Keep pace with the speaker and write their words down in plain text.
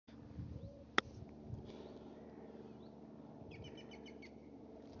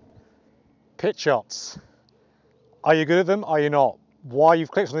Pitch shots. Are you good at them? Are you not? Why you've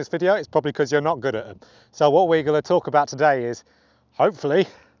clicked on this video? It's probably because you're not good at them. So what we're going to talk about today is hopefully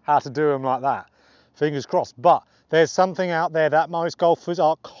how to do them like that. Fingers crossed. But there's something out there that most golfers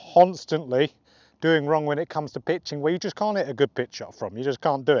are constantly doing wrong when it comes to pitching, where you just can't hit a good pitch shot from. You just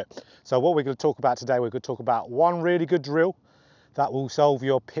can't do it. So what we're going to talk about today, we're going to talk about one really good drill that will solve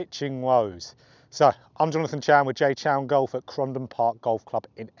your pitching woes. So I'm Jonathan Chown with JChownGolf at Crondon Park Golf Club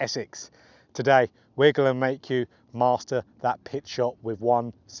in Essex. Today we're going to make you master that pitch shot with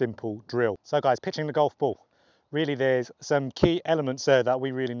one simple drill. So guys, pitching the golf ball. Really there's some key elements there that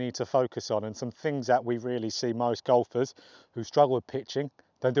we really need to focus on, and some things that we really see most golfers who struggle with pitching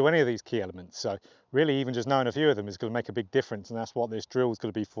don't do any of these key elements. So really even just knowing a few of them is going to make a big difference, and that's what this drill is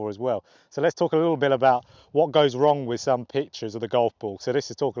going to be for as well. So let's talk a little bit about what goes wrong with some pitchers of the golf ball. So this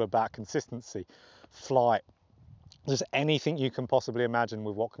is talking about consistency, flight, just anything you can possibly imagine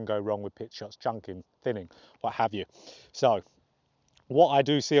with what can go wrong with pitch shots, chunking, thinning, what have you. So what I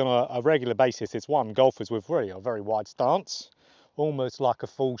do see on a regular basis is one, golfers with really a very wide stance, almost like a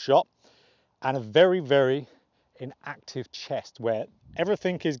full shot, and a very inactive chest where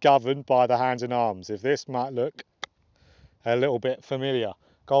everything is governed by the hands and arms. If this might look a little bit familiar,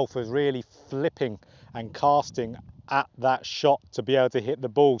 golfers really flipping and casting at that shot to be able to hit the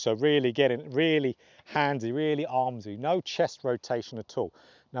ball. So really getting really handsy, really armsy, no chest rotation at all.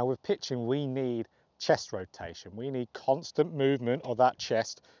 Now with pitching, we need chest rotation. We need constant movement of that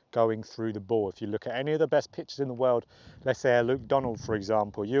chest going through the ball. If you look at any of the best pitchers in the world, let's say a Luke Donald, for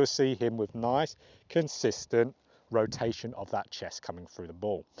example, you'll see him with nice, consistent rotation of that chest coming through the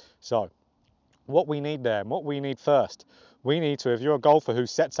ball. So what we need there, and what we need first, we need to, if you're a golfer who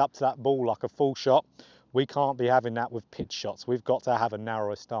sets up to that ball like a full shot, we can't be having that with pitch shots. We've got to have a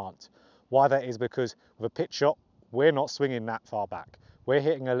narrower stance. Why that is because with a pitch shot, we're not swinging that far back. We're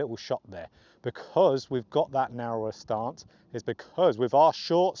hitting a little shot there. Because we've got that narrower stance is because with our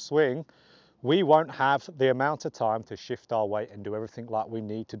short swing, we won't have the amount of time to shift our weight and do everything like we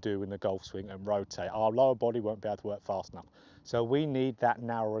need to do in the golf swing and rotate. Our lower body won't be able to work fast enough. So we need that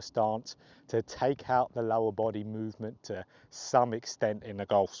narrower stance to take out the lower body movement to some extent in the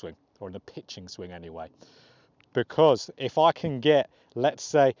golf swing, or in the pitching swing anyway. Because if I can get, let's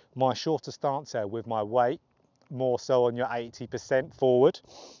say, my shorter stance there with my weight, more so on your 80% forward,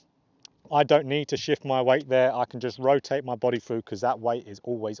 I don't need to shift my weight there. I can just rotate my body through because that weight is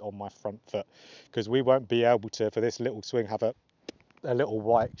always on my front foot, because we won't be able to, for this little swing, have a little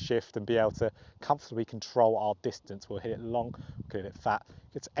weight shift and be able to comfortably control our distance. We'll hit it long, we'll hit it fat.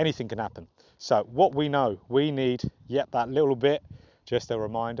 Anything can happen. So what we know, we need, that little bit, just a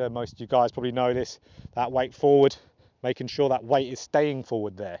reminder, most of you guys probably know this, that weight forward, making sure that weight is staying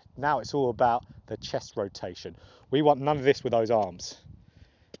forward there. Now it's all about the chest rotation. We want none of this with those arms.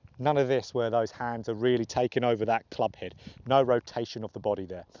 None of this where those hands are really taking over that club head. No rotation of the body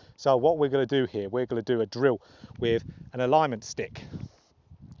there. So what we're going to do here, we're going to do a drill with an alignment stick.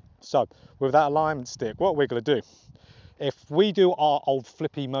 So with that alignment stick, what we're going to do, if we do our old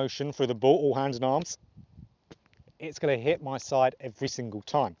flippy motion through the ball, all hands and arms, it's going to hit my side every single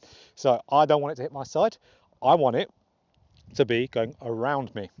time. So I don't want it to hit my side. I want it to be going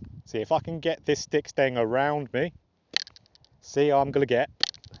around me. See, if I can get this stick staying around me, see how I'm going to get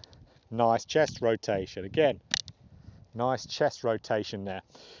nice chest rotation. Again, nice chest rotation there.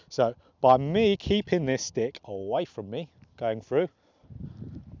 So by me keeping this stick away from me, going through,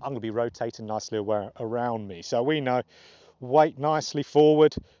 I'm going to be rotating nicely around me. So we know weight nicely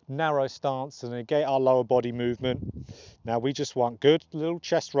forward, narrow stance, and negate our lower body movement. Now we just want good little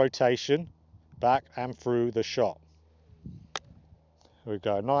chest rotation back and through the shot. Here we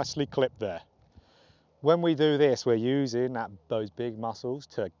go, nicely clipped there. When we do this, we're using those big muscles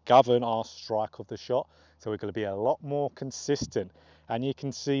to govern our strike of the shot. So we're going to be a lot more consistent. And you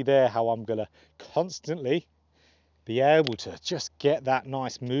can see there how I'm going to constantly be able to just get that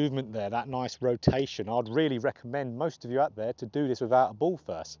nice movement there, that nice rotation. I'd really recommend most of you out there to do this without a ball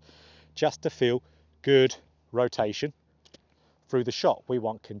first, just to feel good rotation through the shot. We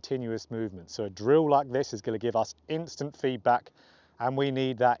want continuous movement. So a drill like this is going to give us instant feedback, and we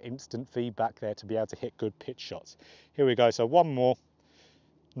need that instant feedback there to be able to hit good pitch shots. Here we go, so one more.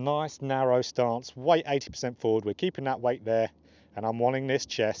 Nice narrow stance, weight 80% forward. We're keeping that weight there, and I'm wanting this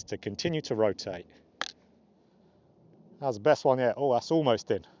chest to continue to rotate. That's the best one yet. Oh, that's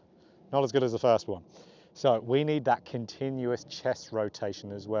almost in. Not as good as the first one. So we need that continuous chest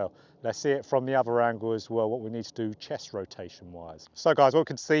rotation as well. Let's see it from the other angle as well, what we need to do chest rotation wise. So guys, what we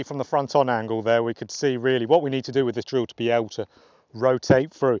could see from the front on angle there, we could see really what we need to do with this drill to be able to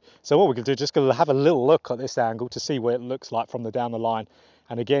rotate through. So what we can do, just going to have a little look at this angle to see what it looks like from the down the line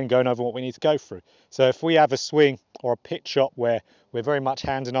and again going over what we need to go through. So if we have a swing or a pitch shot where we're very much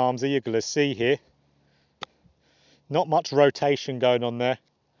hands and arms, you're going to see here not much rotation going on there,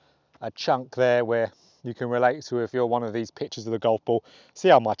 a chunk there where you can relate to if you're one of these pitchers of the golf ball. See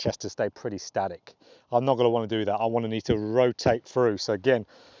how my chest has stayed pretty static. I'm not going to want to do that. I want to need to rotate through. So again,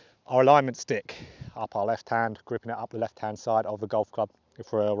 our alignment stick up our left hand, gripping it up the left hand side of the golf club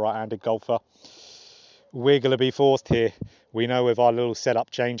if we're a right-handed golfer. We're going to be forced here, we know, with our little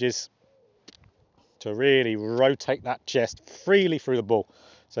setup changes, to really rotate that chest freely through the ball.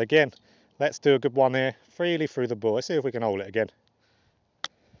 So again, let's do a good one here, freely through the ball. Let's see if we can hold it again.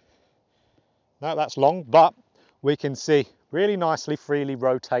 No, that's long, but we can see really nicely freely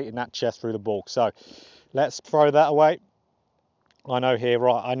rotating that chest through the ball. So let's throw that away. I know here,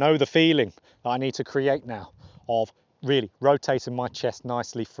 right, I know the feeling that I need to create now of really rotating my chest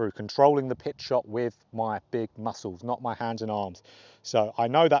nicely through, controlling the pitch shot with my big muscles, not my hands and arms. So I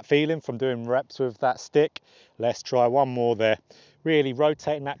know that feeling from doing reps with that stick. Let's try one more there. Really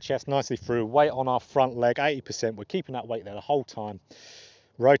rotating that chest nicely through, weight on our front leg, 80%. We're keeping that weight there the whole time.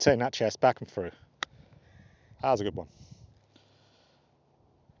 Rotating that chest back and through. That was a good one.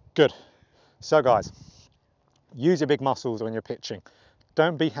 Good. So guys, use your big muscles when you're pitching.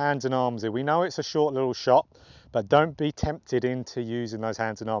 Don't be hands and arms here. We know it's a short little shot, but don't be tempted into using those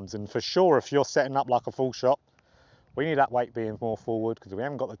hands and arms. And for sure, if you're setting up like a full shot, we need that weight being more forward because we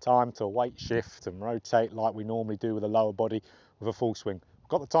haven't got the time to weight shift and rotate like we normally do with a lower body with a full swing. We've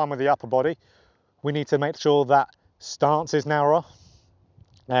got the time with the upper body. We need to make sure that stance is narrower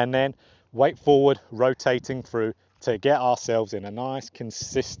and then weight forward, rotating through to get ourselves in a nice,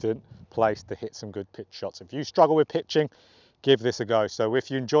 consistent place to hit some good pitch shots. If you struggle with pitching, give this a go. So if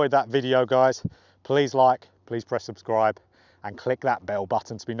you enjoyed that video, guys, please like, please press subscribe and click that bell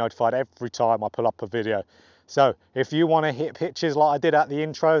button to be notified every time I pull up a video. So if you want to hit pitches like I did at the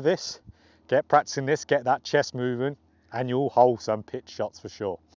intro of this, get practicing this, get that chest moving, and you'll hold some pitch shots for sure.